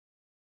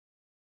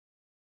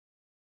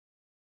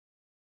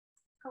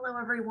Hello,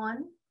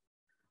 everyone.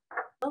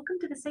 Welcome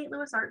to the St.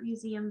 Louis Art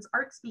Museum's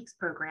Art Speaks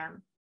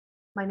program.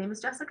 My name is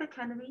Jessica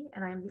Kennedy,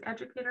 and I am the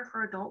educator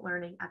for adult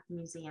learning at the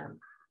museum.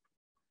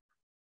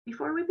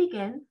 Before we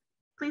begin,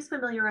 please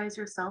familiarize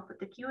yourself with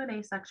the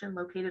Q&A section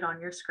located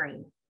on your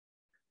screen.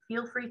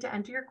 Feel free to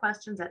enter your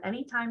questions at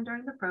any time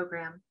during the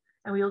program,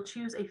 and we will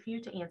choose a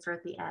few to answer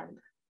at the end.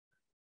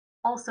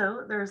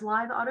 Also, there is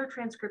live auto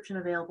transcription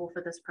available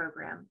for this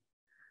program.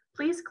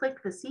 Please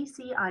click the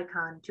CC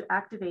icon to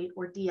activate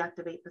or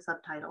deactivate the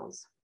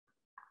subtitles.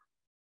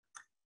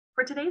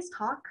 For today's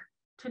talk,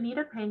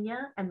 Tonita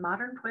Peña and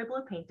Modern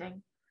Pueblo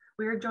Painting,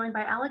 we are joined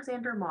by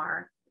Alexander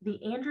Marr,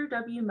 the Andrew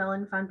W.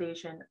 Mellon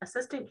Foundation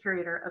Assistant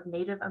Curator of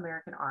Native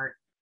American Art.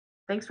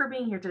 Thanks for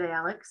being here today,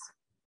 Alex.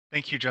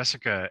 Thank you,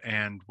 Jessica,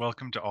 and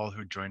welcome to all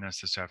who join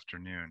us this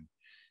afternoon.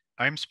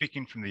 I'm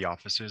speaking from the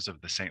offices of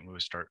the St.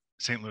 Louis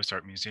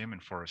Art Museum in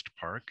Forest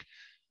Park.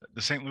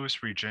 The St.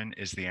 Louis region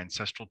is the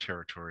ancestral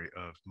territory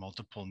of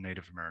multiple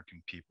Native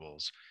American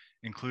peoples,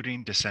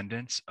 including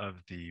descendants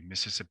of the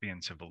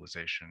Mississippian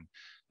civilization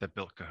that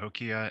built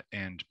Cahokia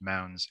and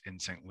mounds in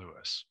St.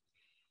 Louis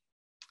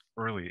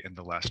early in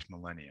the last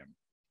millennium.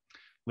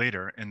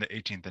 Later, in the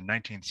 18th and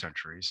 19th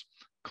centuries,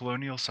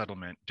 colonial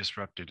settlement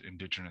disrupted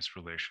indigenous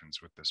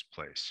relations with this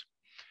place.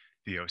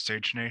 The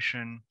Osage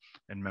Nation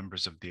and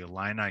members of the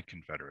Illini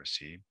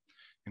Confederacy,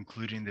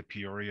 including the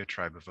Peoria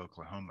tribe of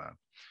Oklahoma,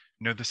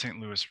 know the St.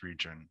 Louis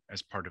region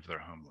as part of their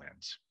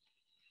homelands.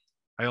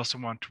 I also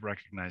want to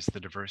recognize the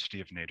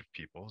diversity of Native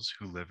peoples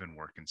who live and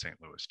work in St.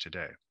 Louis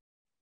today.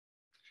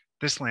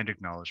 This land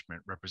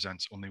acknowledgement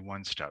represents only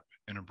one step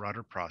in a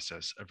broader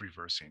process of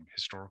reversing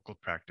historical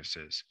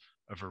practices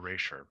of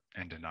erasure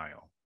and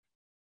denial.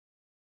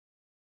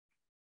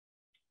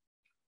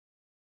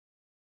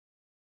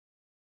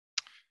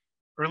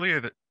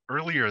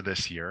 Earlier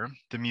this year,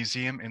 the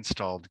museum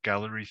installed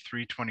Gallery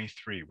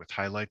 323 with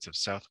highlights of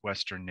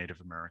southwestern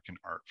Native American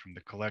art from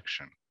the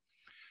collection.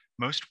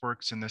 Most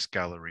works in this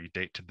gallery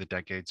date to the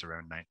decades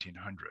around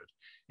 1900,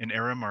 an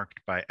era marked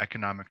by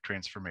economic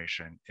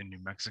transformation in New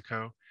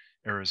Mexico,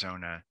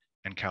 Arizona,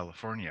 and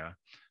California,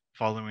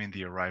 following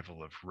the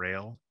arrival of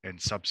rail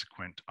and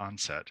subsequent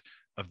onset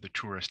of the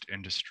tourist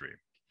industry.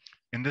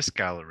 In this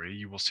gallery,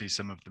 you will see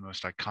some of the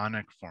most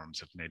iconic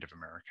forms of Native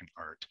American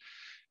art,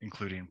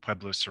 including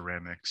Pueblo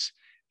ceramics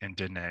and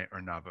Dene or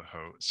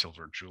Navajo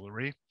silver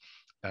jewelry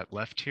at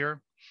left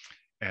here,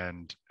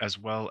 and as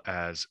well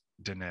as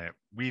Dene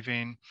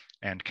weaving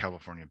and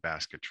California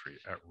basketry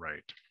at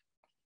right.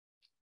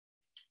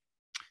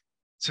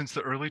 Since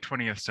the early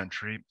 20th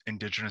century,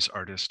 Indigenous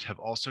artists have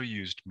also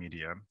used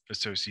media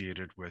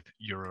associated with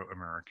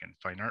Euro-American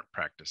fine art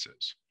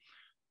practices.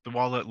 The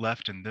wall at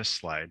left in this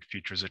slide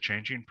features a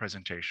changing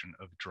presentation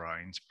of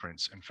drawings,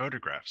 prints, and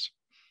photographs.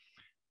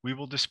 We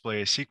will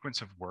display a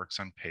sequence of works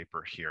on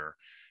paper here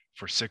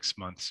for 6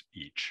 months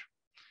each.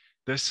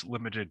 This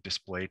limited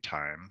display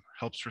time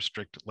helps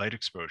restrict light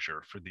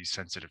exposure for these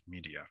sensitive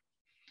media.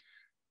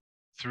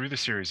 Through the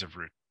series of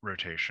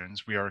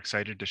rotations, we are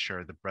excited to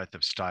share the breadth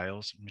of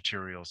styles,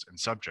 materials, and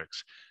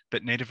subjects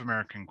that Native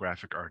American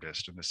graphic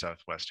artists in the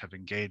Southwest have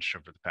engaged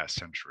over the past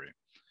century.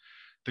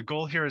 The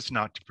goal here is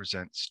not to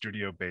present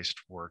studio-based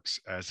works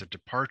as a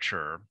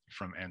departure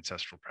from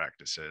ancestral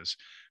practices,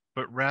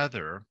 but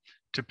rather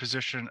to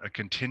position a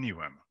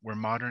continuum where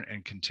modern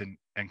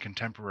and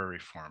contemporary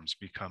forms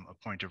become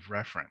a point of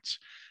reference,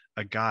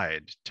 a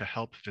guide to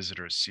help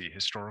visitors see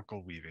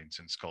historical weavings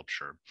and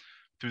sculpture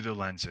through the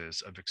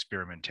lenses of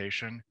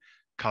experimentation,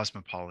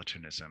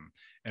 cosmopolitanism,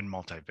 and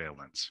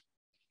multivalence.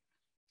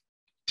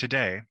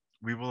 Today,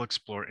 we will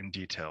explore in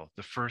detail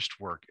the first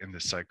work in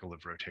this cycle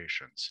of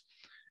rotations,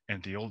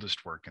 and the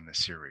oldest work in the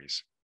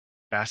series,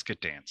 Basket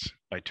Dance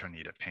by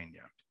Tonita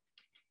Peña.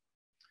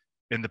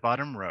 In the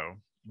bottom row,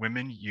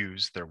 women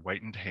use their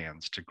whitened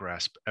hands to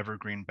grasp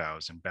evergreen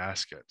boughs in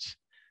baskets.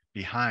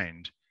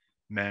 Behind,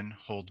 men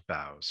hold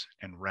boughs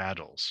and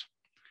rattles.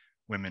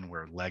 Women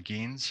wear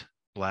leggings,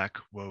 black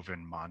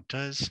woven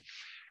mantas,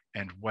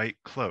 and white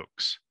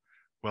cloaks,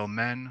 while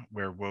men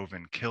wear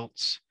woven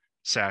kilts,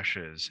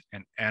 sashes,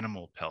 and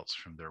animal pelts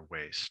from their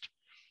waist,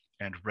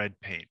 and red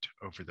paint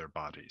over their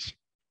bodies.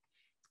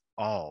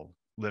 All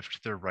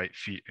lift their right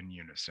feet in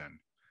unison,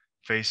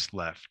 face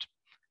left,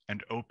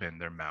 and open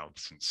their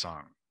mouths in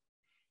song.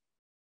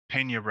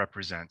 Peña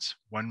represents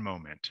one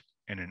moment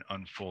in an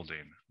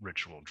unfolding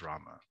ritual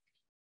drama.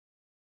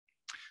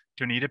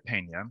 Tonita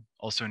Peña,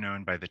 also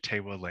known by the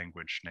Tewa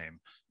language name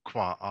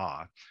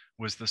Kwa'a,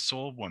 was the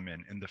sole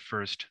woman in the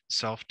first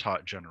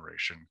self-taught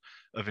generation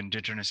of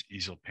indigenous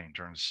easel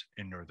painters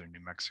in northern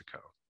New Mexico.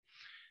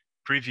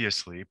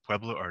 Previously,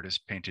 Pueblo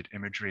artists painted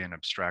imagery and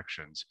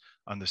abstractions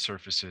on the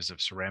surfaces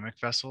of ceramic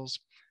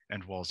vessels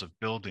and walls of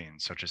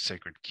buildings such as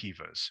sacred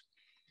kivas.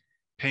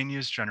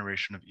 Peña's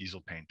generation of easel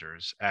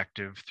painters,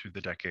 active through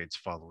the decades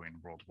following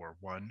World War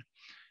I,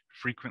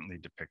 frequently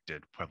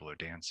depicted Pueblo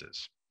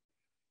dances.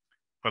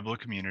 Pueblo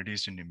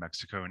communities in New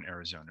Mexico and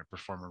Arizona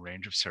perform a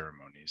range of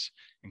ceremonies,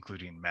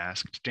 including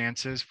masked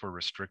dances for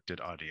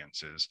restricted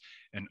audiences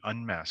and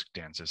unmasked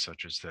dances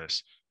such as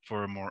this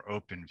for a more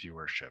open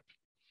viewership.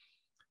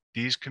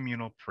 These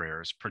communal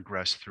prayers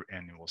progress through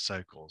annual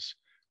cycles,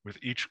 with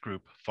each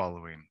group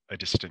following a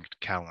distinct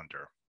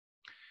calendar.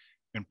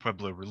 In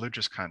Pueblo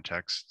religious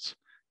contexts,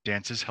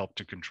 dances help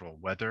to control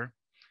weather,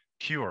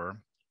 cure,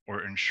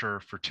 or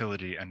ensure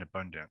fertility and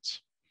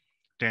abundance.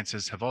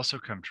 Dances have also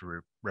come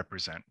to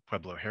represent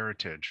Pueblo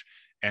heritage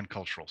and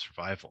cultural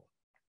survival.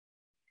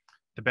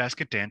 The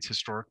basket dance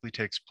historically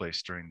takes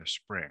place during the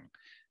spring,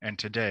 and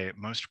today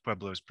most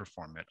Pueblos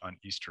perform it on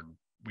Easter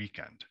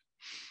weekend.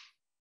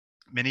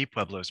 Many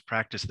Pueblos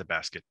practice the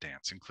basket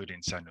dance,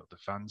 including San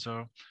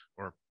Ildefonso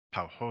or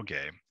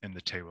Pauhoge in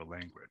the Tewa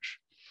language.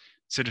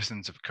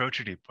 Citizens of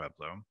Cochiti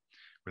Pueblo,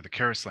 where the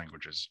Caris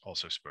language is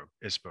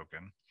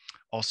spoken,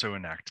 also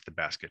enact the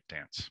basket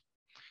dance.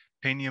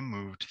 Peña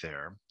moved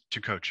there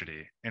to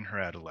Cochiti in her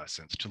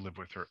adolescence to live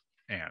with her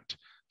aunt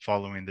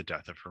following the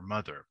death of her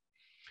mother.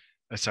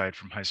 Aside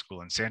from high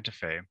school in Santa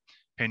Fe,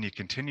 Peña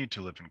continued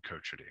to live in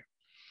Cochiti.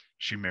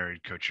 She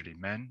married Cochiti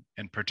men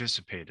and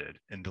participated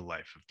in the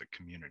life of the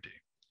community.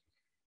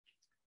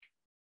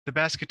 The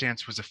basket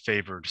dance was a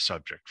favored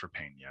subject for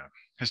Peña.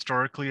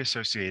 Historically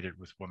associated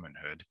with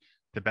womanhood,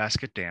 the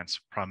basket dance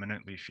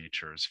prominently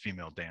features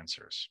female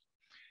dancers.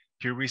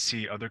 Here we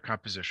see other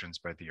compositions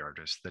by the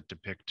artist that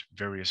depict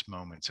various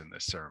moments in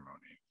this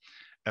ceremony.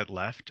 At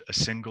left, a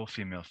single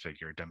female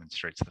figure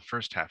demonstrates the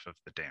first half of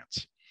the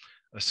dance,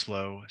 a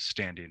slow,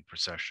 standing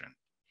procession.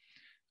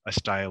 A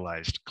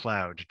stylized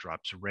cloud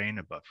drops rain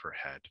above her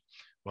head,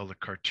 while a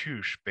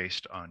cartouche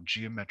based on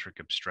geometric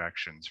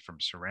abstractions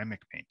from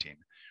ceramic painting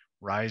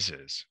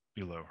rises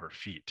below her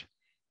feet.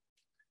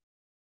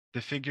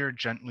 The figure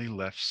gently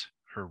lifts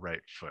her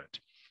right foot,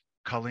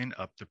 culling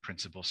up the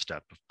principal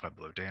step of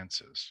Pueblo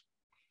dances.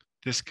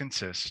 This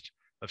consists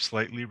of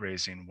slightly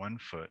raising one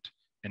foot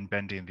and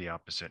bending the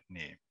opposite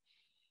knee.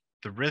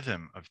 The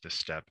rhythm of this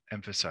step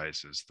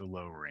emphasizes the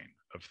lowering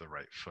of the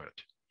right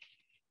foot.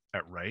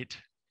 At right,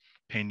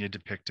 Peña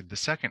depicted the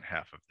second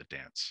half of the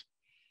dance.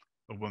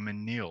 A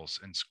woman kneels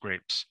and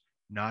scrapes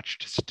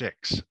notched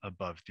sticks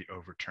above the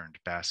overturned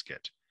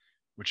basket,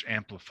 which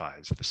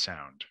amplifies the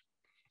sound.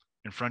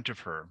 In front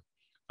of her,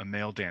 a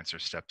male dancer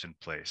steps in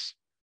place,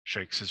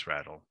 shakes his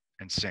rattle,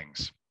 and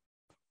sings.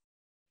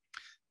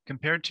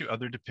 Compared to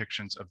other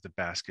depictions of the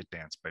basket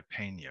dance by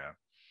Peña,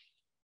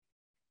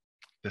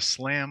 the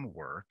slam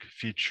work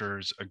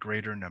features a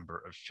greater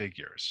number of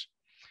figures.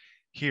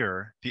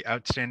 Here, the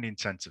outstanding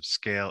sense of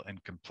scale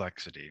and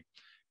complexity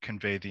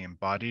convey the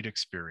embodied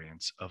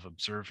experience of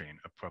observing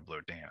a Pueblo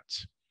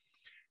dance.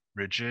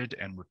 Rigid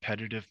and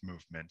repetitive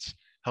movements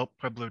help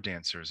Pueblo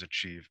dancers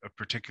achieve a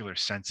particular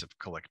sense of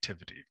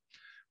collectivity,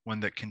 one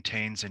that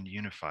contains and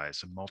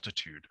unifies a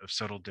multitude of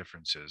subtle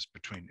differences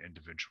between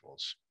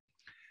individuals.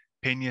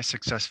 Peña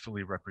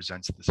successfully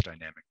represents this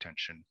dynamic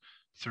tension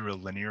through a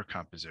linear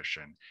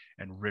composition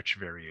and rich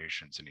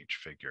variations in each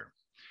figure.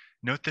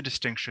 Note the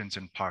distinctions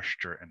in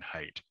posture and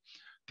height,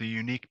 the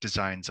unique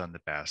designs on the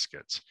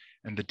baskets,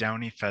 and the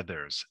downy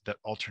feathers that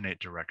alternate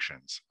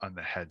directions on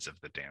the heads of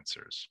the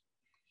dancers.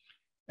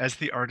 As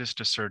the artist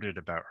asserted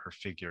about her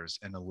figures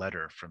in a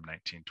letter from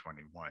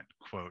 1921,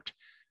 quote,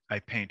 "I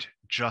paint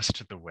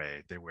just the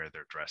way they wear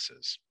their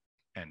dresses,"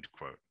 end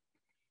quote.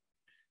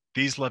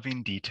 These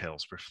loving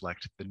details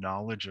reflect the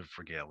knowledge of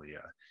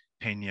regalia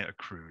Peña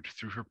accrued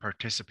through her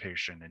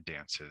participation in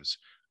dances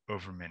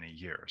over many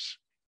years.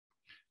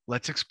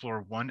 Let's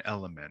explore one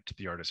element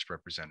the artist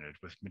represented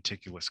with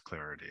meticulous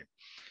clarity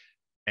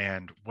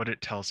and what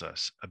it tells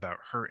us about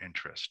her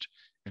interest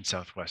in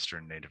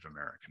southwestern Native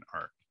American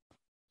art.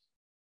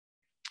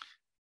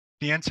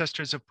 The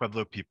ancestors of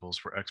Pueblo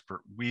peoples were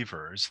expert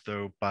weavers,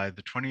 though by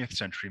the 20th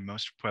century,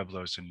 most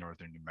Pueblos in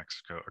northern New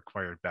Mexico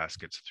acquired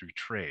baskets through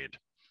trade.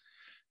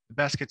 The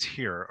baskets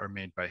here are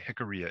made by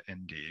Jicarilla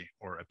Indi,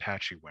 or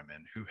Apache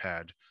women, who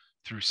had,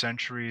 through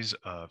centuries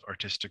of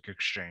artistic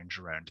exchange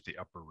around the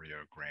upper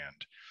Rio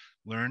Grande,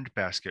 learned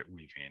basket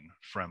weaving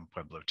from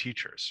Pueblo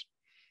teachers.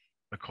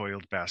 A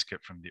coiled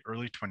basket from the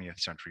early 20th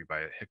century by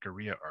a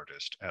Jicarilla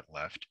artist at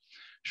left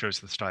shows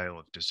the style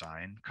of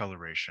design,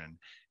 coloration,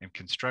 and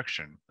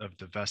construction of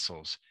the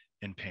vessels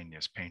in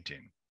Peña's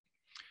painting.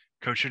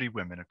 Cochiti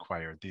women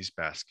acquired these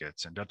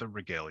baskets and other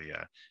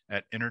regalia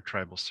at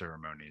intertribal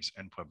ceremonies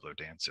and Pueblo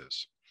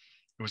dances.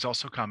 It was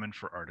also common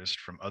for artists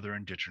from other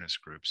indigenous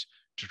groups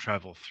to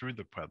travel through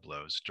the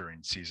Pueblos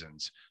during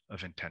seasons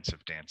of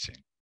intensive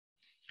dancing.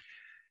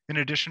 In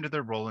addition to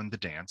their role in the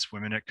dance,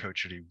 women at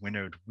Cochiti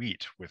winnowed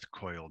wheat with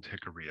coiled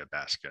Jicarilla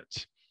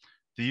baskets.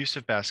 The use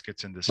of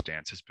baskets in this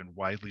dance has been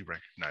widely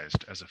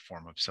recognized as a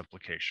form of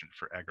supplication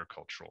for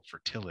agricultural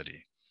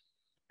fertility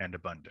and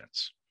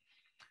abundance.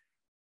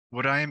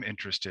 What I am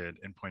interested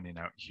in pointing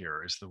out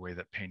here is the way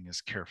that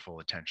Peña's careful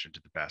attention to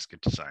the basket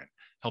design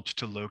helps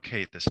to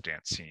locate this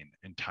dance scene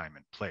in time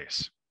and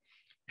place.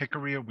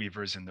 Jicarilla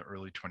weavers in the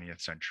early 20th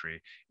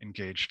century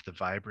engaged the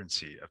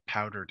vibrancy of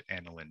powdered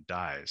aniline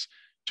dyes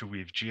to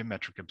weave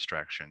geometric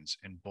abstractions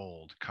in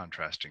bold,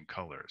 contrasting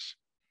colors.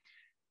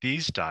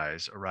 These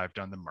dyes arrived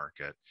on the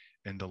market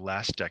in the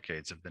last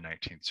decades of the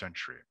 19th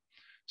century,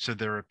 so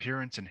their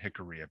appearance in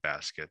Jicarilla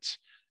baskets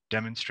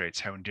demonstrates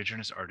how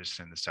Indigenous artists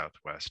in the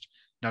Southwest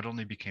not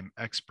only became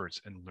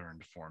experts in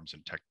learned forms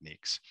and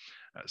techniques,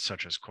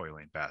 such as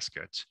coiling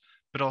baskets,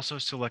 but also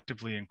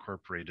selectively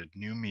incorporated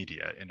new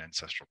media and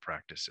ancestral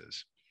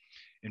practices.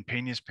 In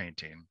Peña's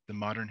painting, the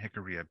modern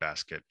jiccarilla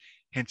basket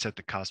hints at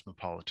the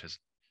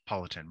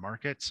cosmopolitan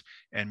markets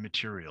and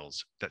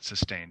materials that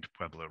sustained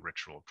Pueblo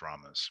ritual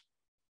dramas.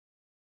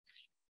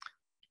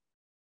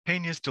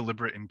 Peña's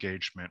deliberate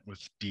engagement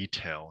with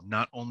detail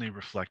not only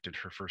reflected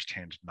her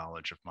firsthand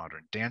knowledge of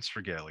modern dance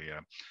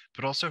regalia,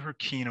 but also her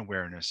keen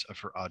awareness of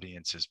her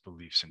audience's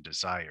beliefs and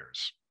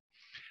desires.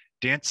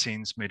 Dance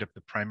scenes made up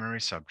the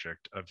primary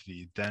subject of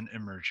the then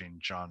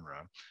emerging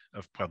genre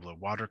of Pueblo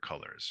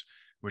watercolors,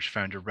 which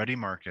found a ready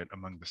market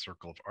among the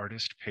circle of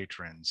artist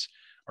patrons,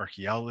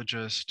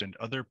 archaeologists, and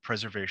other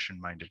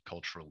preservation-minded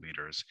cultural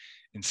leaders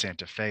in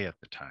Santa Fe at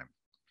the time.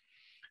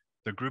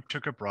 The group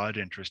took a broad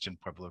interest in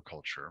Pueblo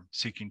culture,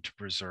 seeking to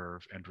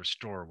preserve and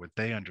restore what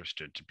they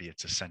understood to be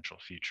its essential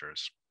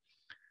features.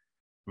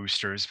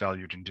 Boosters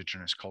valued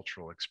Indigenous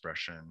cultural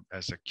expression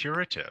as a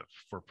curative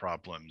for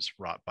problems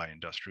wrought by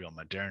industrial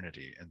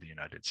modernity in the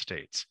United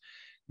States,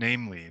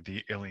 namely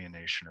the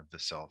alienation of the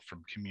self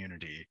from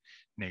community,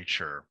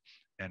 nature,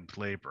 and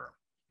labor.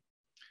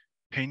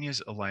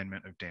 Peña's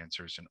alignment of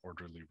dancers in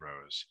orderly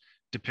rows,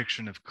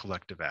 depiction of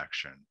collective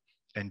action,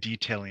 and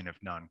detailing of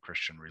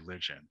non-Christian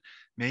religion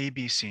may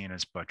be seen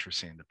as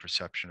buttressing the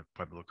perception of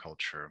Pueblo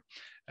culture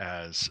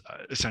as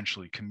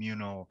essentially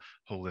communal,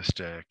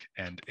 holistic,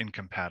 and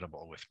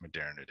incompatible with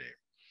modernity.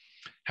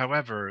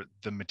 However,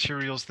 the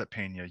materials that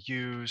Peña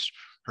used,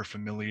 her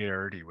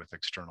familiarity with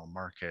external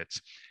markets,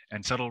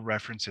 and subtle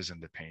references in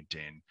the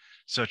painting,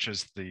 such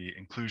as the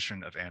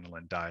inclusion of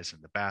aniline dyes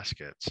in the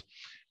baskets,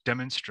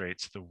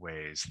 demonstrates the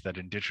ways that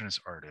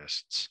Indigenous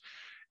artists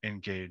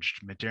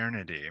engaged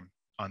modernity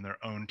on their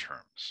own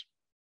terms.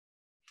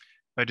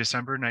 By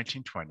December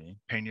 1920,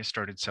 Peña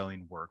started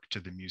selling work to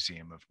the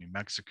Museum of New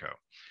Mexico,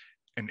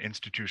 an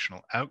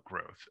institutional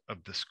outgrowth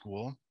of the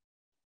School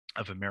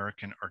of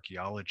American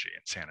Archaeology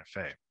in Santa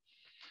Fe.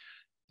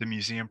 The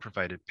museum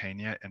provided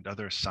Peña and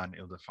other San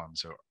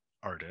Ildefonso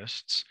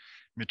artists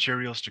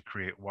materials to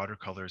create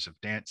watercolors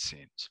of dance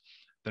scenes,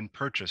 then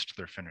purchased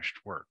their finished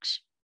works.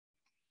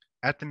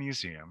 At the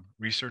museum,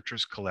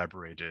 researchers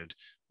collaborated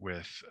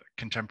with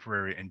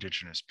contemporary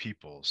Indigenous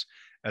peoples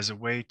as a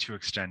way to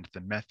extend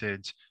the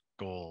methods,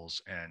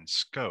 goals, and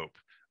scope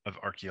of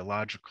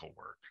archaeological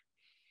work.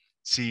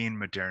 Seeing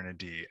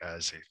modernity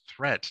as a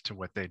threat to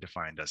what they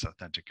defined as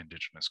authentic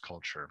Indigenous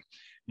culture,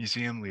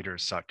 museum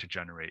leaders sought to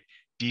generate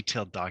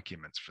detailed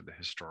documents for the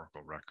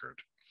historical record.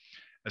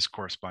 As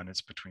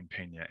correspondence between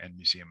Peña and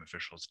museum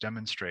officials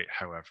demonstrate,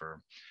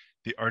 however,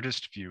 the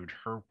artist viewed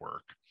her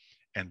work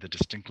and the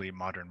distinctly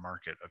modern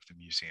market of the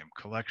museum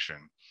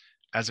collection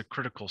as a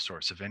critical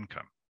source of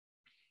income.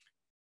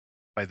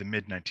 By the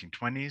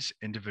mid-1920s,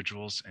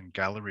 individuals and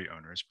gallery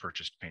owners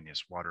purchased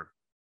Peña's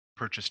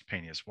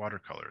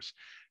watercolors,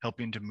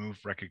 helping to move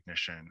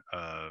recognition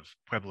of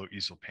Pueblo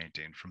easel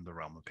painting from the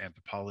realm of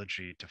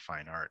anthropology to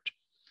fine art.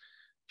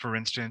 For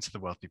instance, the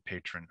wealthy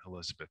patron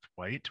Elizabeth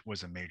White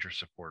was a major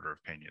supporter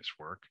of Peña's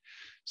work,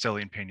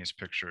 selling Peña's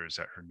pictures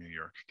at her New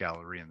York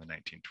gallery in the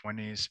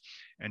 1920s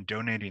and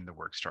donating the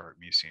works to art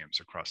museums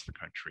across the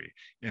country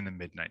in the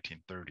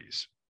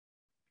mid-1930s.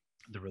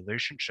 The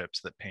relationships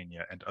that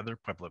Peña and other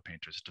Pueblo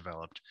painters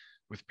developed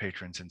with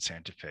patrons in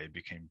Santa Fe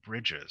became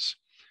bridges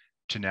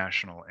to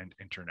national and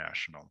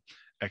international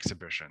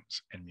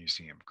exhibitions and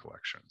museum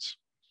collections.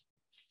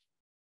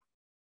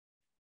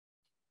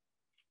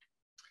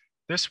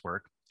 This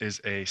work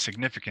is a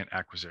significant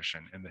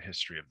acquisition in the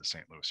history of the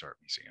St. Louis Art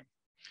Museum.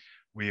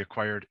 We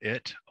acquired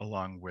it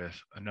along with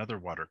another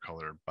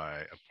watercolor by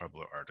a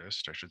Pueblo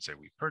artist. I should say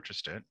we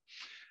purchased it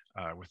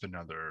with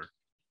another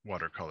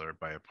watercolor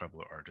by a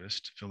Pueblo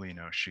artist,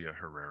 Filino Shia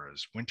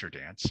Herrera's Winter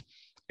Dance,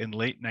 in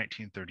late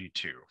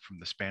 1932 from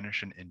the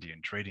Spanish and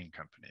Indian Trading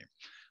Company,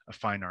 a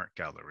fine art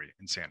gallery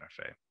in Santa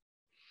Fe.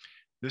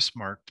 This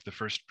marked the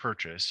first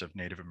purchase of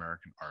Native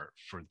American art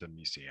for the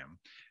museum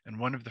and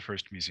one of the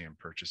first museum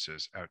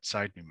purchases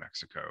outside New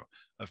Mexico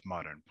of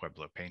modern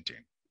Pueblo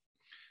painting.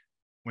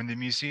 When the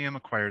museum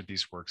acquired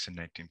these works in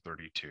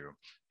 1932,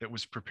 it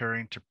was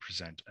preparing to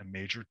present a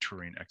major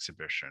touring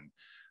exhibition,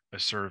 a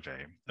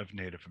survey of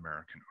Native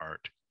American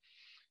art.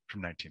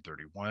 From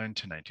 1931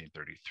 to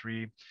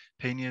 1933,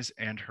 Peña's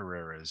and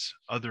Herrera's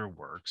other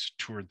works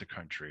toured the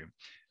country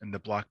in the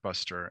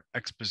blockbuster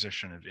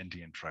Exposition of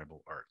Indian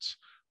Tribal Arts,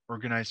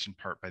 organized in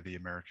part by the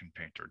American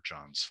painter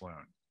John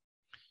Sloan.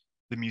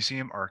 The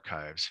museum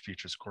archives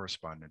features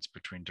correspondence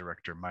between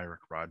director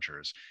Myrick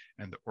Rogers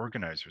and the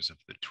organizers of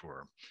the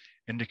tour,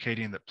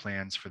 indicating that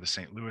plans for the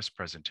St. Louis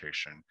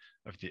presentation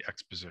of the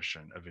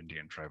Exposition of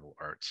Indian Tribal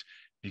Arts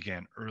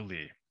began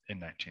early in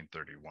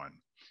 1931,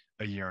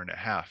 a year and a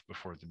half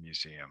before the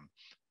museum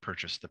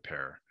purchased the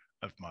pair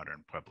of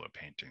modern Pueblo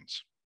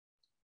paintings.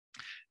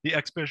 The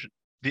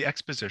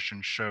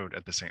exposition showed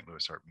at the St.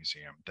 Louis Art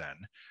Museum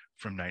then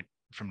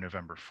from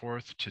November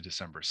 4th to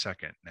December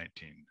 2nd,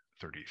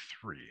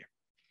 1933.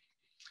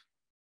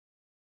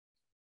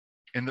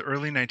 In the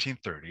early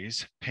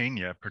 1930s,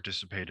 Peña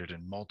participated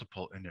in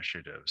multiple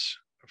initiatives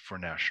for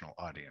national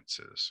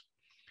audiences.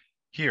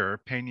 Here,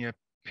 Peña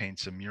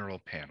paints a mural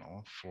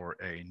panel for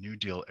a New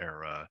Deal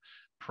era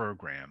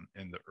program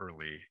in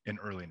early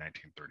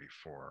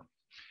 1934.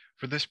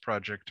 For this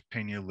project,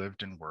 Peña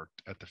lived and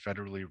worked at the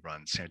federally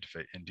run Santa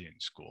Fe Indian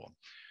School,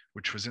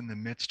 which was in the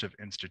midst of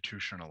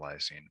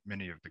institutionalizing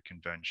many of the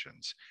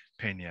conventions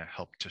Peña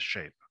helped to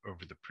shape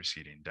over the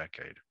preceding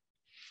decade.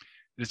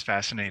 It is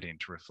fascinating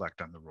to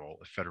reflect on the role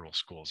of federal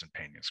schools in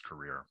Peña's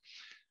career.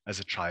 As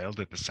a child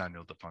at the San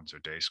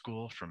Ildefonso Day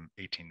School from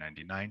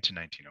 1899 to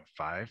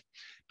 1905,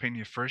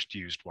 Peña first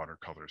used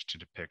watercolors to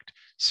depict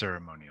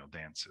ceremonial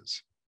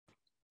dances.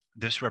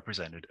 This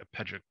represented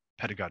a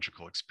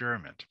pedagogical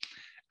experiment.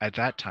 At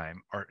that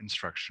time, art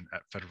instruction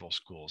at federal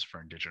schools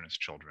for Indigenous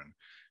children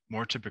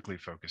more typically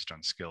focused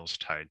on skills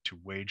tied to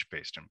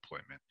wage-based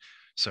employment,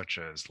 such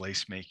as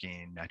lace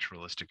making,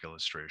 naturalistic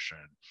illustration,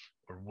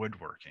 or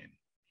woodworking.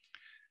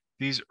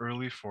 These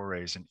early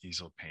forays in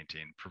easel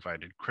painting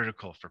provided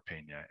critical for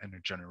Peña and a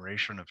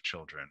generation of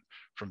children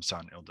from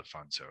San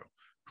Ildefonso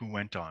who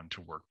went on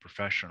to work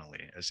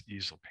professionally as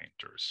easel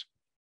painters.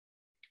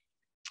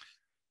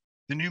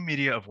 The new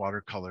media of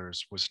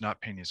watercolors was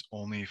not Peña's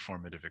only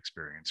formative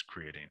experience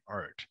creating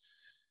art.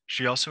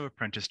 She also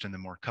apprenticed in the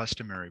more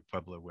customary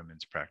Pueblo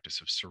women's practice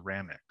of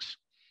ceramics.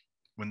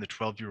 When the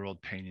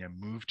 12-year-old Peña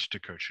moved to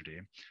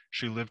Cochiti,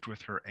 she lived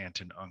with her aunt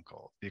and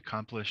uncle, the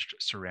accomplished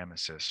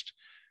ceramicists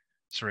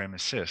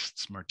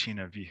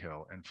Martina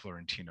Vigil and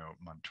Florentino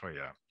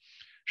Montoya.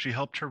 She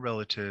helped her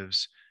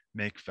relatives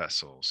make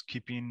vessels,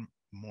 keeping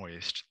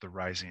moist the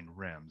rising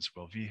rims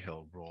while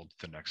Vigil rolled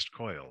the next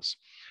coils,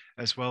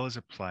 as well as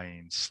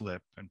applying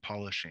slip and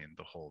polishing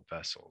the whole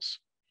vessels.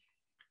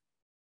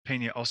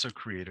 Peña also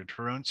created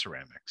her own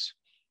ceramics.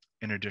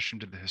 In addition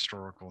to the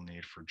historical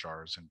need for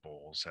jars and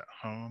bowls at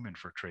home and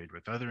for trade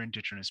with other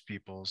Indigenous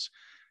peoples,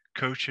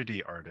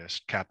 Cochiti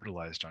artists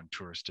capitalized on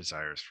tourist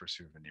desires for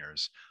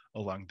souvenirs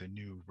along the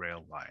new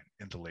rail line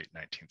in the late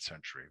 19th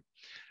century,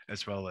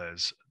 as well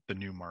as the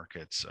new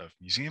markets of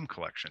museum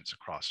collections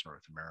across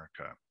North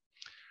America.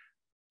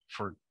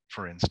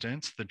 For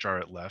instance, the jar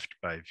it left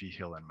by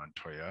Vigil and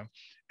Montoya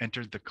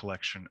entered the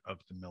collection of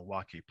the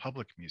Milwaukee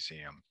Public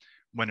Museum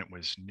when it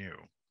was new.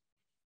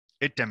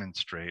 It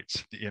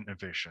demonstrates the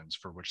innovations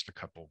for which the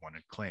couple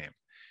wanted claim,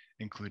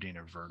 including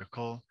a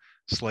vertical,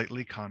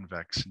 slightly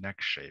convex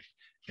neck shape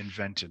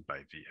invented by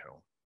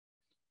Vigil.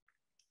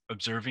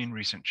 Observing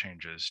recent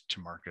changes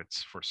to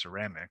markets for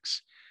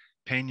ceramics,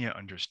 Peña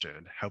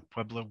understood how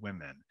Pueblo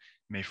women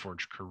may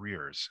forge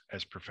careers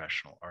as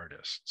professional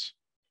artists.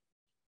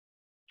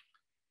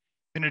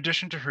 In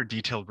addition to her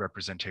detailed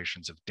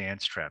representations of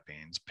dance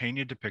trappings,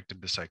 Peña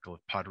depicted the cycle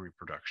of pottery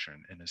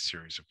production in a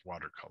series of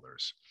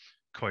watercolors,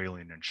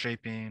 coiling and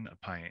shaping,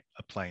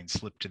 applying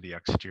slip to the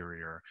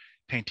exterior,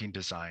 painting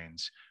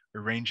designs,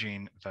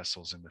 arranging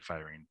vessels in the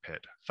firing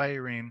pit,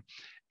 firing,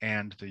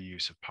 and the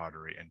use of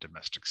pottery in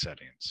domestic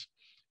settings.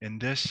 In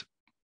this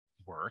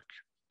work,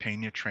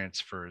 Peña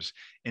transfers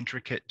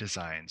intricate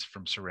designs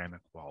from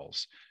ceramic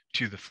walls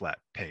to the flat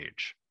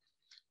page.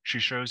 She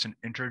shows an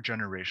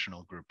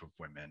intergenerational group of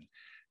women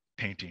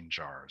painting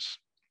jars.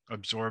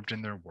 Absorbed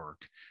in their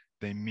work,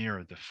 they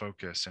mirror the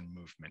focus and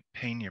movement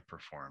Peña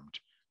performed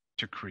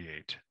to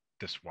create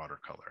this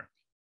watercolor.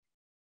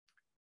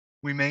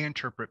 We may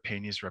interpret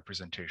Peña's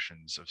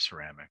representations of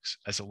ceramics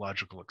as a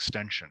logical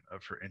extension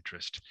of her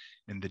interest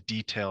in the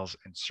details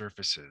and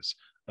surfaces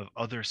of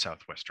other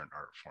southwestern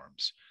art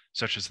forms,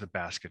 such as the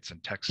baskets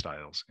and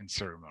textiles in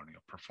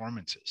ceremonial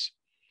performances.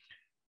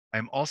 I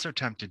am also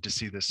tempted to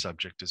see this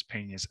subject as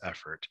Peña's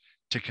effort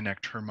to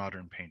connect her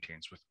modern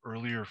paintings with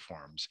earlier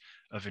forms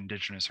of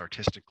Indigenous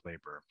artistic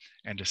labor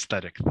and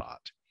aesthetic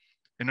thought.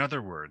 In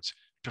other words,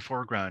 to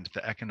foreground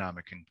the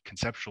economic and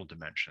conceptual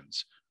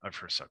dimensions of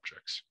her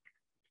subjects.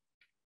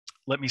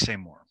 Let me say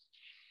more.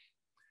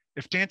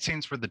 If dance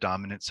scenes were the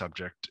dominant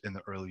subject in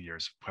the early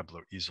years of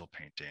Pueblo easel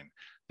painting,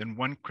 then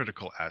one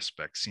critical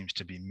aspect seems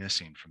to be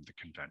missing from the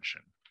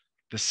convention: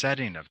 the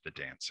setting of the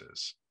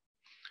dances.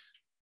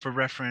 For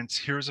reference,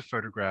 here's a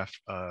photograph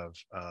of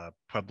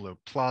Pueblo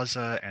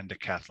Plaza and a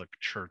Catholic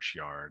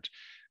churchyard,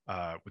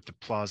 with the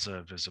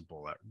plaza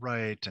visible at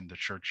right and the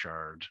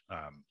churchyard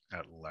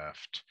at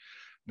left.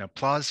 Now,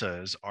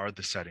 plazas are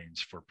the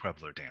settings for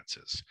Pueblo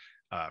dances,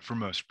 for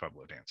most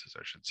Pueblo dances,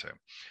 I should say.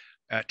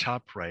 At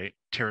top right,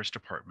 terraced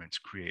apartments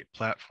create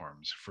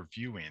platforms for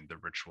viewing the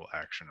ritual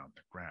action on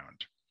the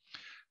ground.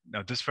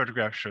 Now, this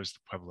photograph shows the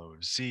Pueblo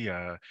of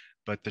Zia,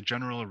 but the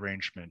general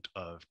arrangement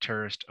of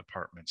terraced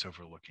apartments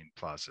overlooking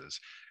plazas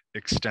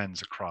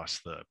extends across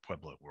the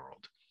Pueblo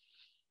world.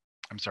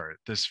 I'm sorry,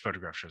 this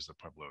photograph shows the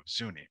Pueblo of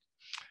Zuni,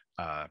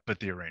 but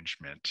the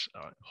arrangement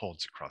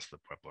holds across the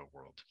Pueblo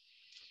world.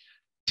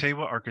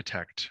 Tewa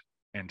architect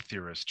and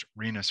theorist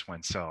Renus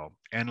Wenzel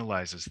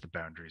analyzes the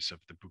boundaries of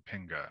the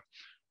Bupinga,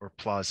 or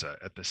plaza,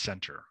 at the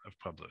center of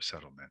Pueblo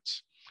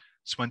settlements.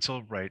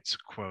 Wenzel writes,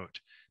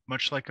 quote,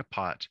 "Much like a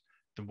pot,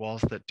 the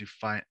walls that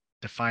define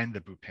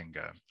the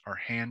Bupinga are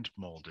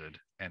hand-molded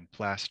and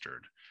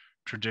plastered,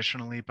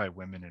 traditionally by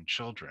women and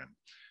children,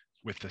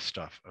 with the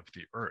stuff of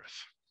the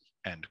earth,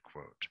 end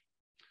quote.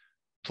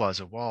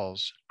 Plaza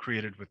walls,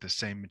 created with the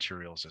same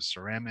materials as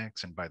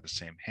ceramics and by the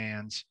same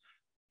hands,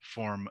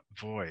 form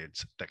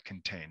voids that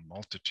contain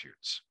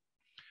multitudes.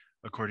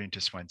 According to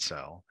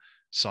Swensel,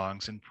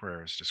 songs and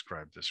prayers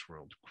describe this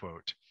world,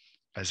 quote,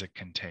 as a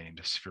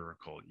contained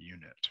spherical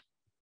unit.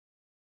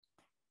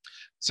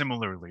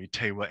 Similarly,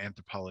 Tewa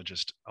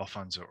anthropologist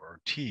Alfonso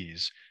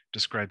Ortiz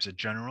describes a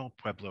general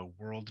Pueblo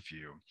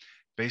worldview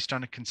based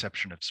on a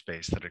conception of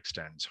space that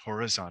extends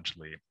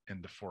horizontally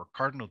in the four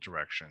cardinal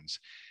directions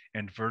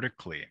and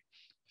vertically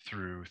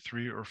through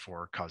 3 or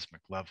 4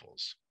 cosmic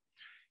levels.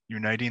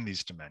 Uniting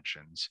these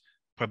dimensions,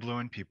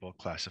 Puebloan people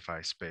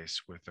classify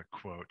space with a,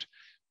 quote,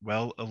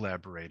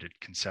 well-elaborated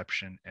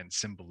conception and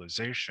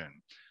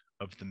symbolization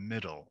of the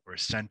middle or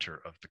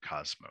center of the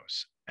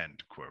cosmos,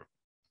 end quote.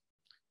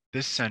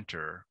 This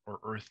center, or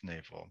earth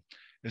navel,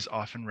 is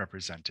often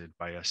represented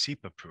by a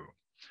sipapu,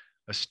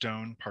 a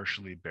stone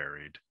partially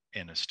buried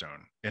in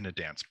a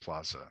dance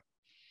plaza.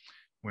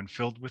 When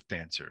filled with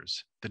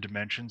dancers, the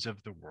dimensions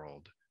of the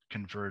world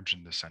converge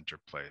in the center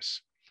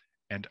place,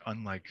 and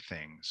unlike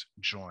things,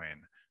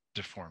 join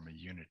to form a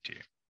unity.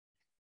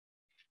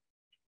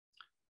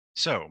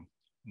 So,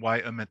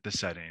 why omit the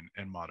setting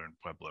in modern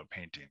Pueblo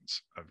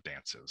paintings of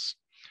dances?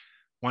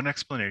 One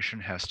explanation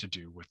has to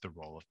do with the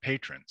role of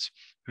patrons,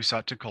 who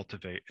sought to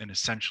cultivate an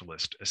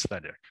essentialist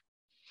aesthetic.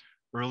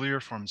 Earlier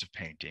forms of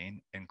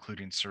painting,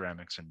 including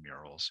ceramics and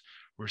murals,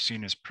 were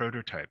seen as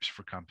prototypes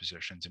for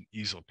compositions in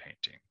easel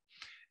painting,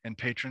 and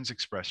patrons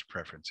expressed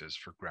preferences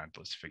for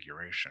groundless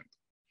figuration.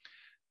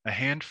 A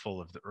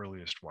handful of the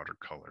earliest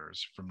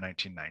watercolors from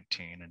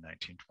 1919 and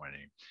 1920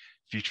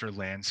 feature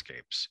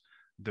landscapes,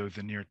 though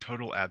the near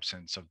total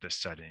absence of this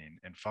setting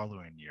in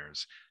following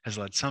years has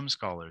led some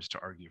scholars to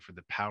argue for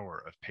the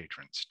power of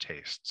patrons'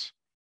 tastes.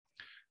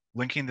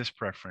 Linking this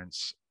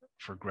preference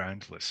for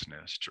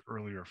groundlessness to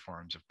earlier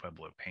forms of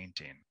Pueblo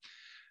painting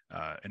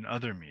in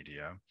other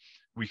media,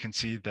 we can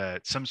see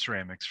that some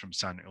ceramics from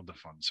San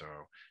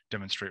Ildefonso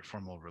demonstrate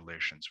formal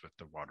relations with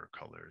the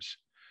watercolors.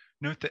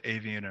 Note the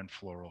avian and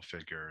floral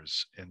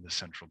figures in the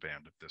central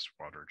band of this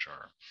water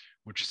jar,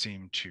 which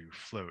seem to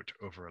float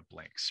over a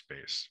blank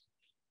space.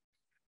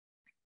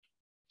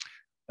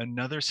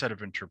 Another set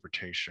of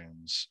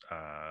interpretations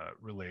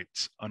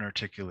relates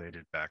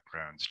unarticulated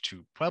backgrounds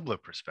to Pueblo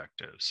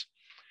perspectives.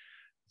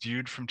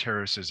 Viewed from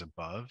terraces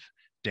above,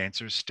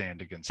 dancers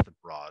stand against the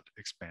broad,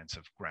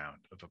 expansive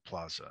ground of a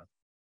plaza.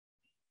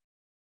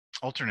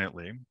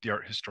 Alternately, the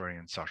art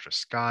historian Sasha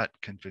Scott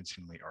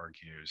convincingly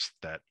argues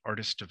that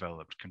artists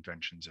developed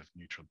conventions of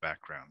neutral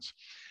backgrounds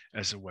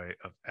as a way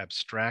of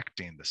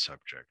abstracting the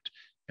subject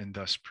and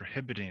thus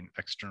prohibiting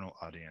external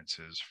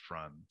audiences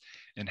from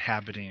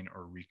inhabiting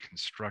or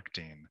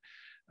reconstructing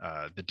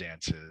the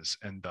dances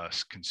and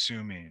thus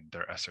consuming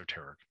their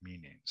esoteric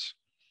meanings.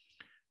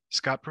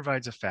 Scott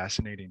provides a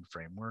fascinating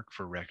framework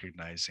for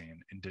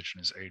recognizing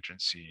Indigenous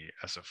agency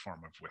as a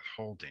form of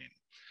withholding,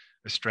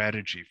 a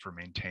strategy for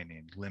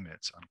maintaining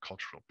limits on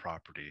cultural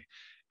property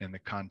in the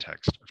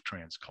context of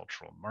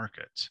transcultural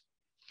markets.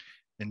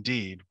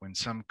 Indeed, when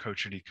some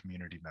Cochiti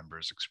community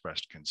members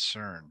expressed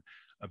concern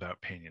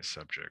about Peña's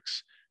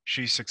subjects,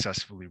 she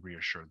successfully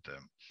reassured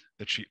them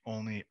that she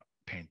only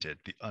painted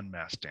the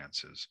unmasked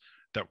dances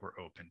that were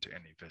open to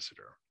any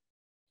visitor.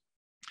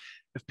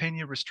 If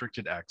Peña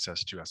restricted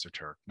access to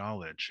esoteric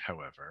knowledge,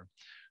 however,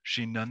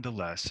 she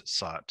nonetheless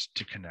sought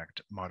to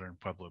connect modern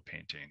Pueblo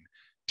painting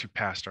to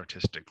past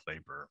artistic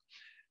labor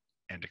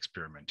and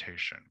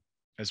experimentation,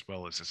 as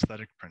well as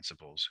aesthetic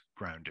principles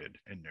grounded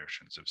in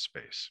notions of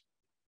space.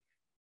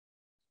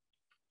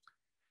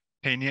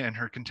 Peña and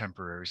her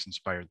contemporaries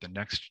inspired the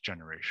next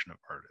generation of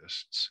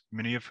artists,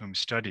 many of whom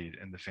studied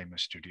in the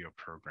famous studio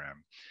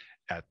program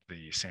at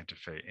the Santa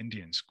Fe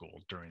Indian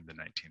School during the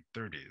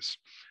 1930s.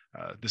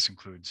 This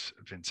includes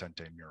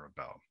Vicente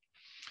Mirabal.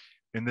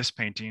 In this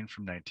painting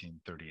from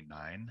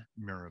 1939,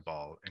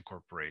 Mirabal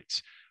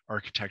incorporates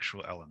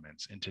architectural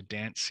elements into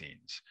dance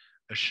scenes,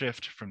 a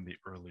shift from the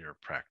earlier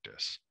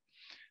practice.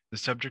 The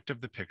subject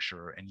of the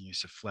picture and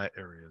use of flat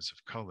areas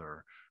of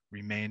color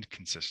remained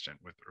consistent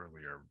with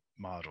earlier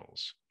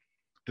models.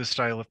 This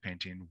style of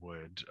painting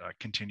would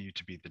continue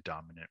to be the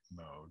dominant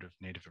mode of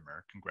Native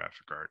American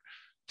graphic art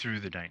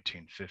through the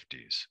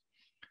 1950s.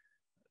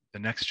 The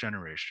next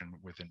generation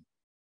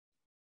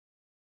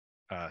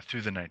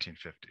through the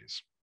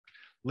 1950s.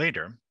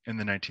 Later, in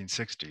the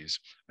 1960s,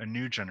 a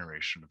new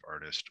generation of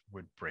artists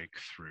would break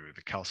through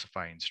the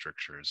calcifying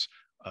strictures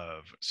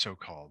of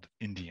so-called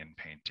Indian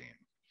painting.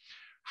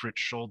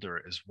 Fritz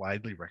Scholder is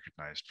widely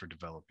recognized for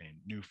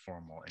developing new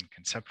formal and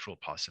conceptual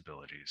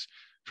possibilities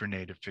for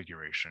native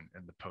figuration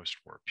in the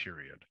post-war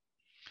period.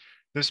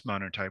 This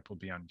monotype will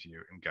be on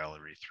view in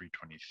Gallery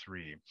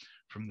 323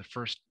 in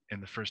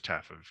the first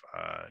half of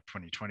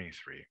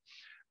 2023,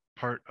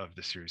 part of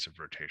the series of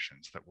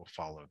rotations that will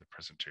follow the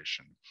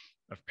presentation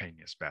of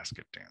Peña's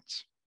basket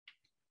dance.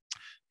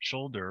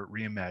 Scholder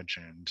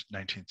reimagined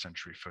 19th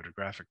century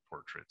photographic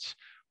portraits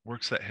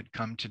works that had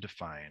come to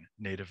define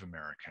Native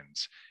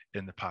Americans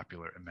in the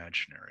popular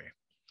imaginary.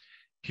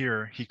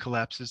 Here, he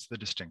collapses the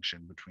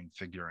distinction between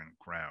figure and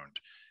ground,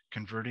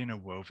 converting a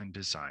woven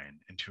design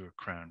into a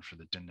crown for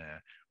the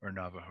Dene or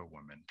Navajo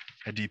woman,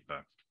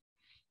 Hadipa.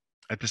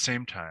 At the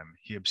same time,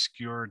 he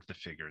obscured the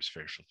figure's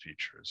facial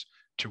features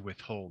to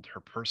withhold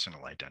her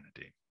personal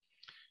identity.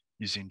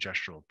 Using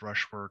gestural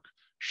brushwork,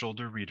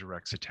 Shoulder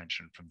redirects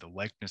attention from the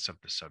likeness of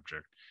the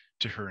subject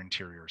to her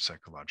interior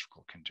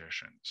psychological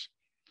conditions.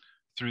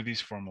 Through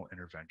these formal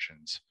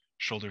interventions,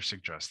 Shoulder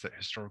suggests that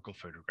historical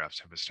photographs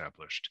have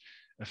established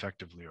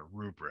effectively a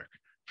rubric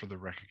for the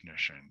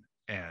recognition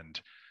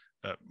and,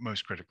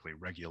 most critically,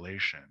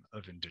 regulation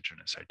of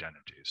Indigenous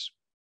identities.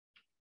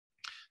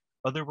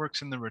 Other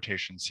works in the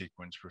rotation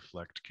sequence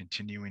reflect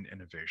continuing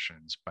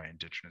innovations by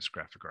Indigenous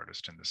graphic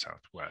artists in the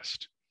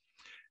Southwest.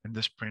 In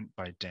this print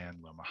by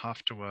Dan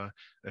Lomahaftawa,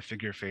 a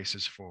figure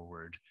faces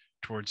forward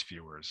towards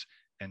viewers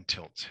and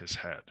tilts his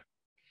head.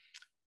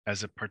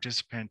 As a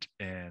participant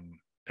in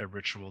a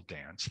ritual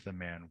dance, the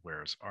man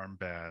wears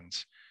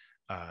armbands,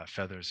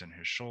 feathers in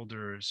his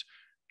shoulders,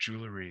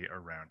 jewelry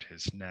around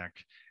his neck,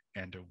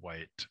 and a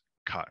white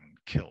cotton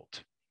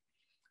kilt.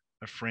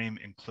 A frame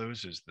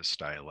encloses the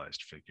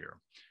stylized figure,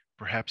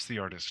 perhaps the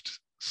artist's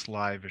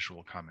sly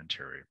visual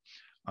commentary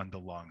on the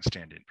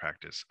long-standing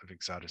practice of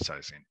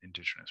exoticizing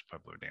Indigenous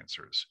Pueblo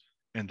dancers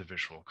in the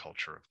visual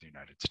culture of the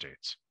United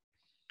States.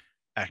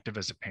 Active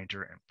as a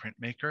painter and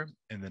printmaker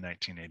in the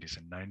 1980s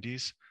and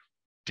 90s,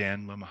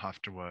 Dan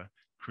Lomahaftawa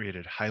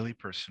created highly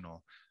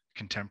personal,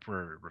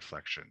 contemporary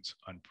reflections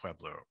on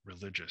Pueblo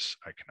religious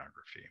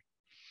iconography.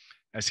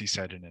 As he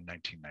said in a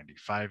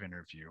 1995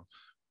 interview,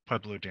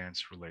 Pueblo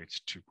dance relates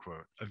to,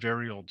 quote, a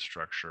very old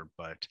structure,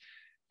 but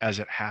as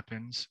it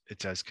happens,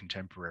 it's as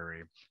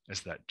contemporary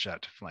as that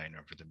jet flying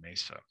over the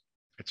mesa.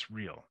 It's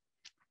real,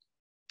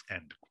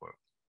 end quote.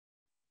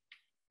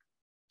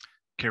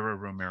 Kara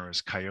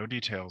Romero's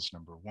Coyote Tales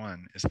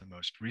 #1 is the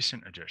most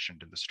recent addition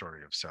to the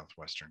story of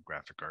Southwestern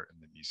graphic art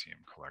in the museum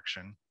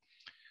collection.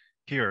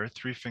 Here,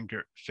 three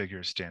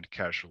figures stand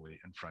casually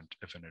in front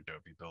of an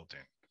adobe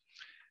building.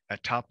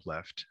 At top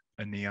left,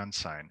 a neon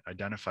sign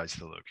identifies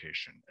the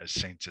location as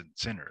Saints and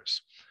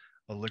Sinners,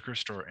 a liquor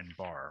store and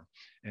bar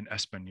in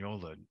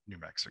Espanola, New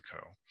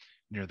Mexico,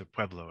 near the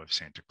Pueblo of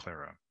Santa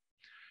Clara.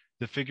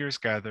 The figures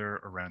gather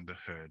around the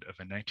hood of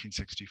a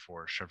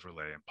 1964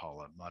 Chevrolet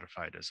Impala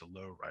modified as a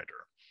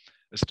lowrider,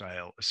 a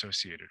style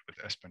associated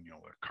with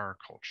Espanola car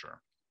culture.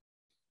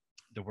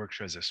 The work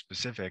shows a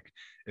specific,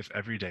 if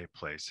everyday,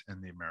 place in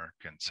the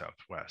American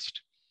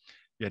Southwest.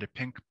 Yet a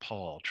pink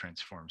pall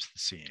transforms the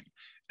scene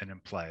and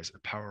implies a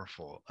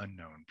powerful,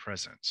 unknown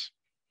presence.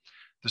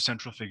 The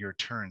central figure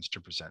turns to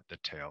present the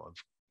tale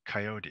of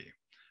Coyote,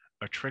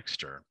 a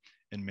trickster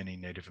in many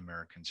Native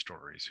American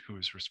stories who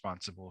is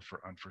responsible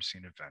for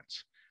unforeseen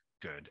events,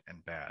 good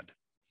and bad.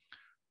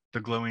 The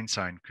glowing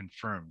sign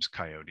confirms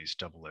Coyote's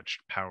double-edged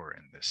power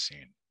in this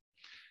scene.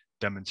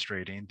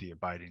 Demonstrating the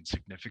abiding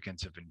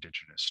significance of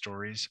Indigenous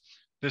stories,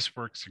 this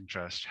work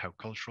suggests how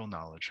cultural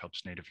knowledge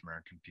helps Native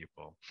American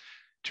people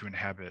to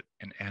inhabit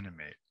and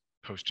animate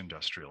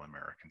post-industrial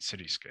American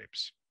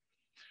cityscapes.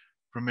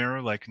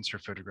 Romero likens her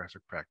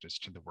photographic practice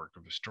to the work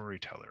of a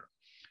storyteller.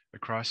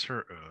 Across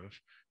her oeuvre,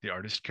 the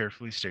artist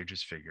carefully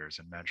stages figures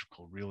and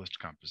magical realist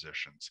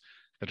compositions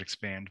that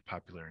expand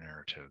popular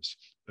narratives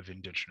of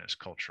Indigenous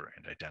culture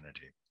and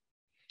identity.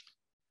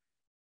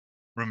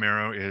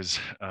 Romero is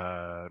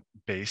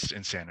based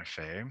in Santa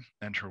Fe,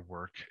 and her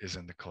work is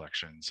in the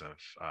collections of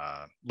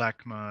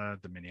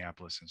LACMA, the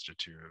Minneapolis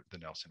Institute, the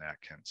Nelson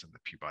Atkins, and the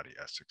Peabody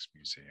Essex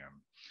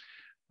Museum.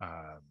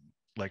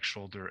 Like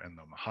Shoulder and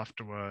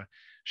Lomahaftawa,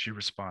 she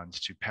responds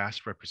to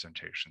past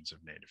representations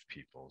of Native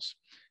peoples,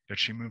 yet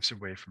she moves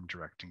away from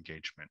direct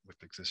engagement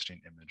with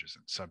existing images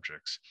and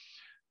subjects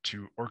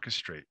to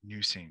orchestrate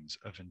new scenes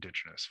of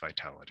Indigenous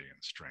vitality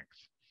and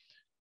strength.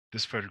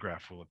 This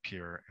photograph will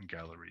appear in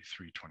Gallery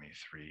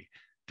 323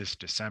 this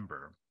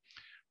December,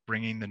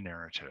 bringing the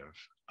narrative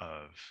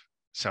of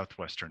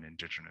Southwestern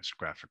Indigenous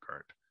graphic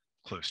art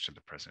close to the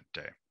present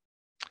day.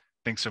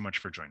 Thanks so much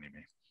for joining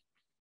me.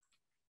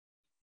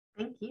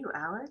 Thank you,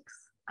 Alex.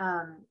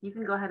 You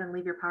can go ahead and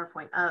leave your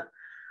PowerPoint up.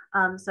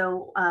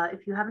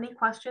 If you have any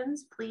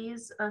questions,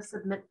 please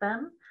submit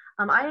them.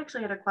 I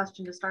actually had a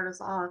question to start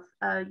us off.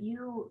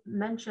 You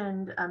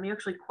mentioned, you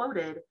actually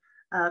quoted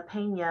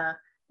Peña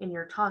in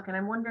your talk, and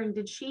I'm wondering,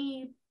 did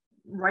she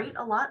write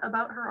a lot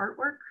about her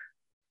artwork?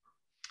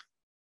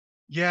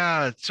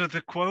 Yeah, so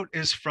the quote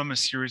is from a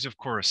series of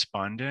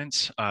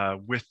correspondence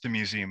with the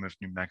Museum of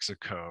New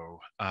Mexico.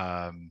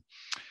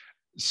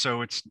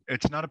 So it's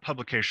not a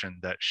publication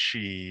that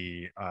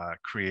she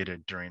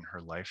created during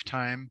her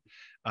lifetime.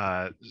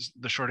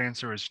 The short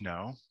answer is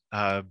no,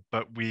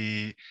 but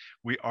we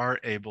are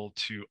able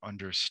to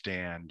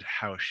understand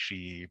how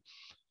she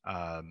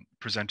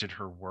presented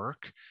her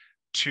work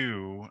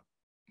to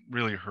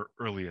really her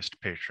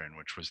earliest patron,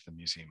 which was the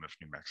Museum of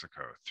New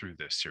Mexico, through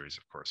this series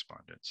of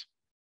correspondence.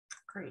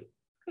 Great,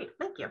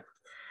 thank you.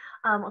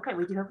 Okay,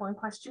 we do have one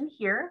question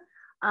here.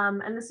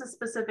 And this is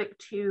specific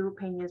to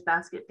Peña's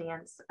basket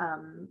dance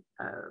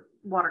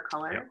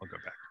watercolor. Yeah, I'll go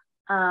back.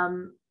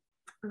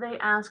 They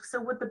ask,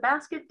 so would the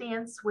basket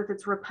dance with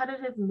its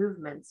repetitive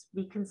movements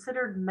be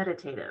considered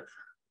meditative?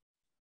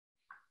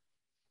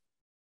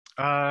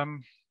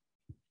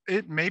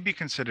 It may be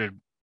considered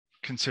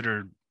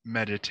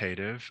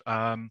meditative.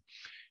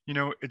 You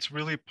know, it's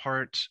really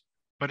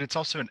but it's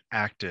also an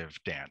active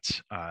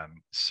dance.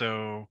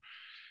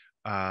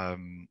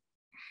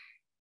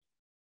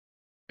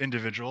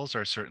 Individuals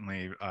are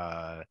certainly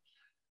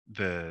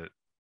the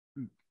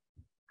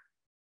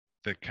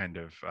kind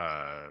of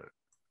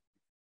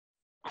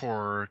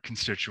core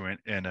constituent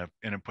in a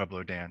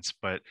Pueblo dance,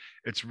 but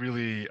it's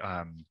really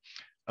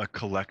a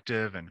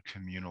collective and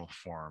communal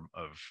form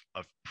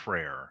of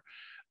prayer.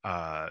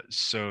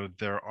 So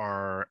there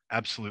are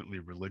absolutely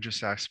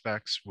religious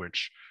aspects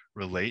which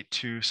relate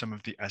to some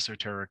of the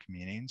esoteric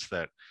meanings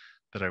that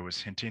I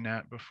was hinting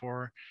at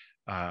before.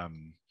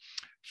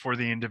 For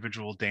the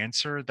individual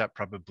dancer, that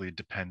probably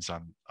depends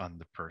on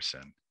the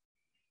person.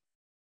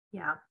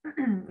 Yeah,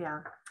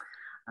 yeah.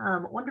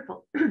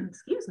 Wonderful.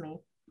 Excuse me.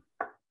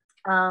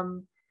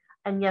 And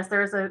yes,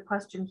 there is a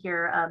question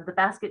here. The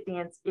basket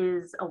dance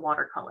is a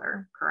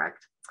watercolor,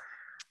 correct?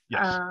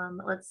 Yes.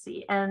 Let's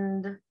see.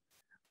 And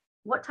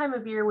what time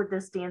of year would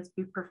this dance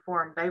be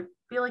performed? I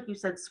feel like you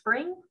said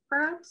spring,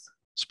 perhaps?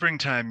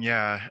 Springtime,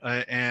 yeah.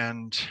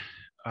 And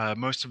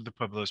most of the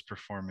Pueblos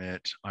perform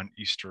it on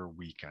Easter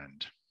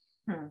weekend.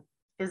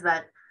 Is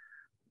that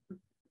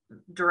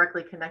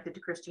directly connected to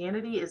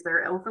Christianity? Is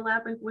there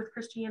overlap with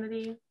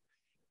Christianity?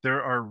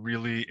 There are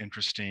really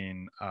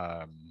interesting,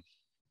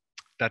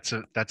 that's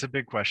a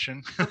big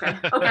question. Okay,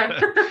 okay.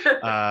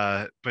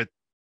 But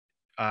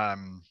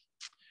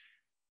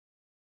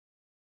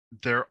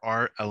there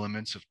are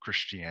elements of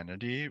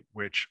Christianity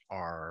which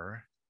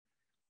are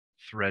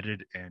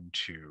threaded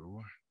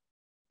into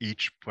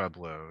each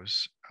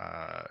Pueblo's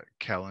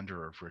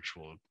calendar of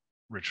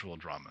ritual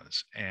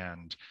dramas,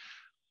 and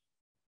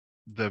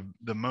the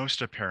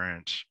most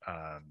apparent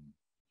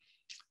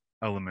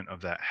element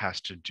of that has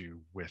to do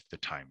with the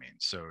timing.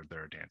 So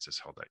there are dances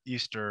held at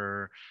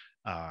Easter,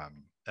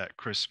 at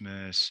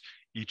Christmas.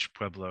 Each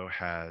Pueblo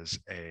has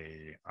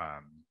a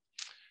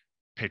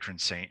patron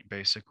saint,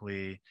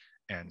 basically,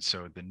 and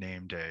so the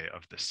name day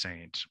of the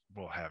saint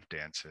will have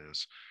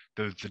dances.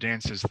 The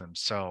dances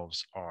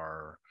themselves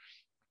are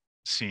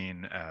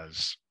seen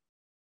as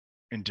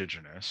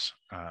indigenous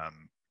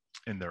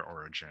in their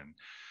origin.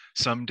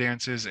 Some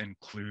dances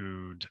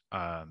include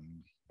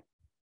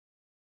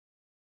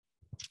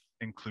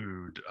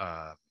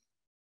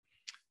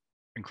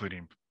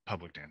including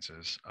public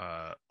dances,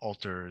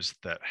 altars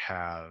that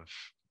have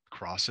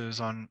crosses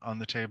on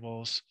the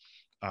tables.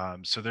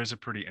 So there's a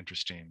pretty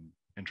interesting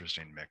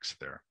mix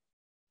there.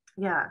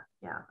 Yeah.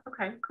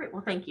 Okay, great.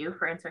 Well, thank you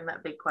for answering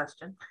that big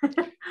question.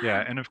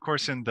 Yeah, and of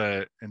course in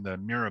the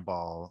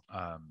Mirabal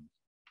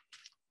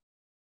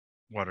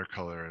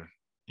watercolor,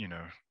 you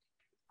know,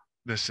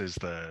 this is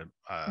the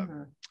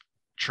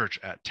church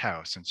at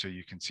Taos, and so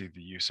you can see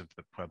the use of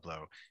the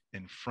Pueblo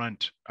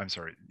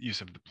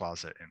use of the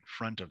plaza in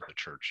front of the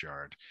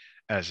churchyard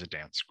as a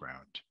dance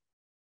ground.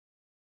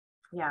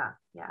 Yeah.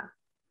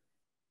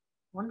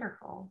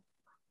 Wonderful.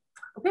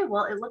 Okay,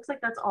 well, it looks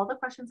like that's all the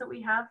questions that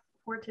we have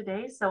for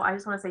today. So I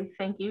just want to say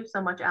thank you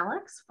so much,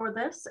 Alex, for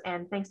this,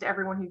 and thanks to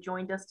everyone who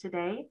joined us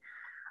today.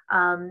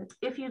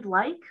 If you'd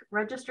like,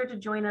 register to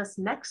join us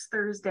next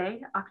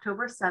Thursday,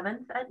 October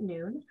 7th at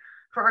noon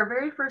for our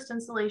very first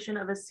installation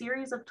of a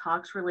series of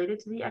talks related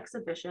to the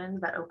exhibition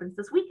that opens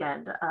this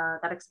weekend.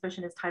 That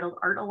exhibition is titled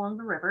Art Along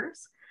the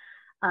Rivers.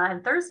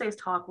 And Thursday's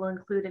talk will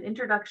include an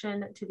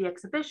introduction to the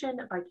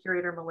exhibition by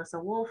curator Melissa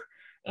Wolf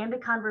and a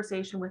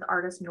conversation with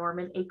artist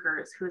Norman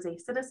Akers, who is a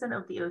citizen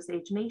of the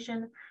Osage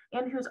Nation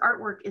and whose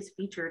artwork is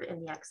featured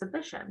in the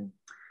exhibition.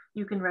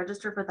 You can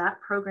register for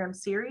that program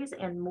series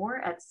and more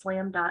at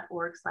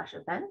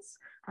slam.org/events.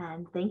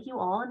 And thank you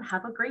all and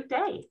have a great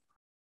day.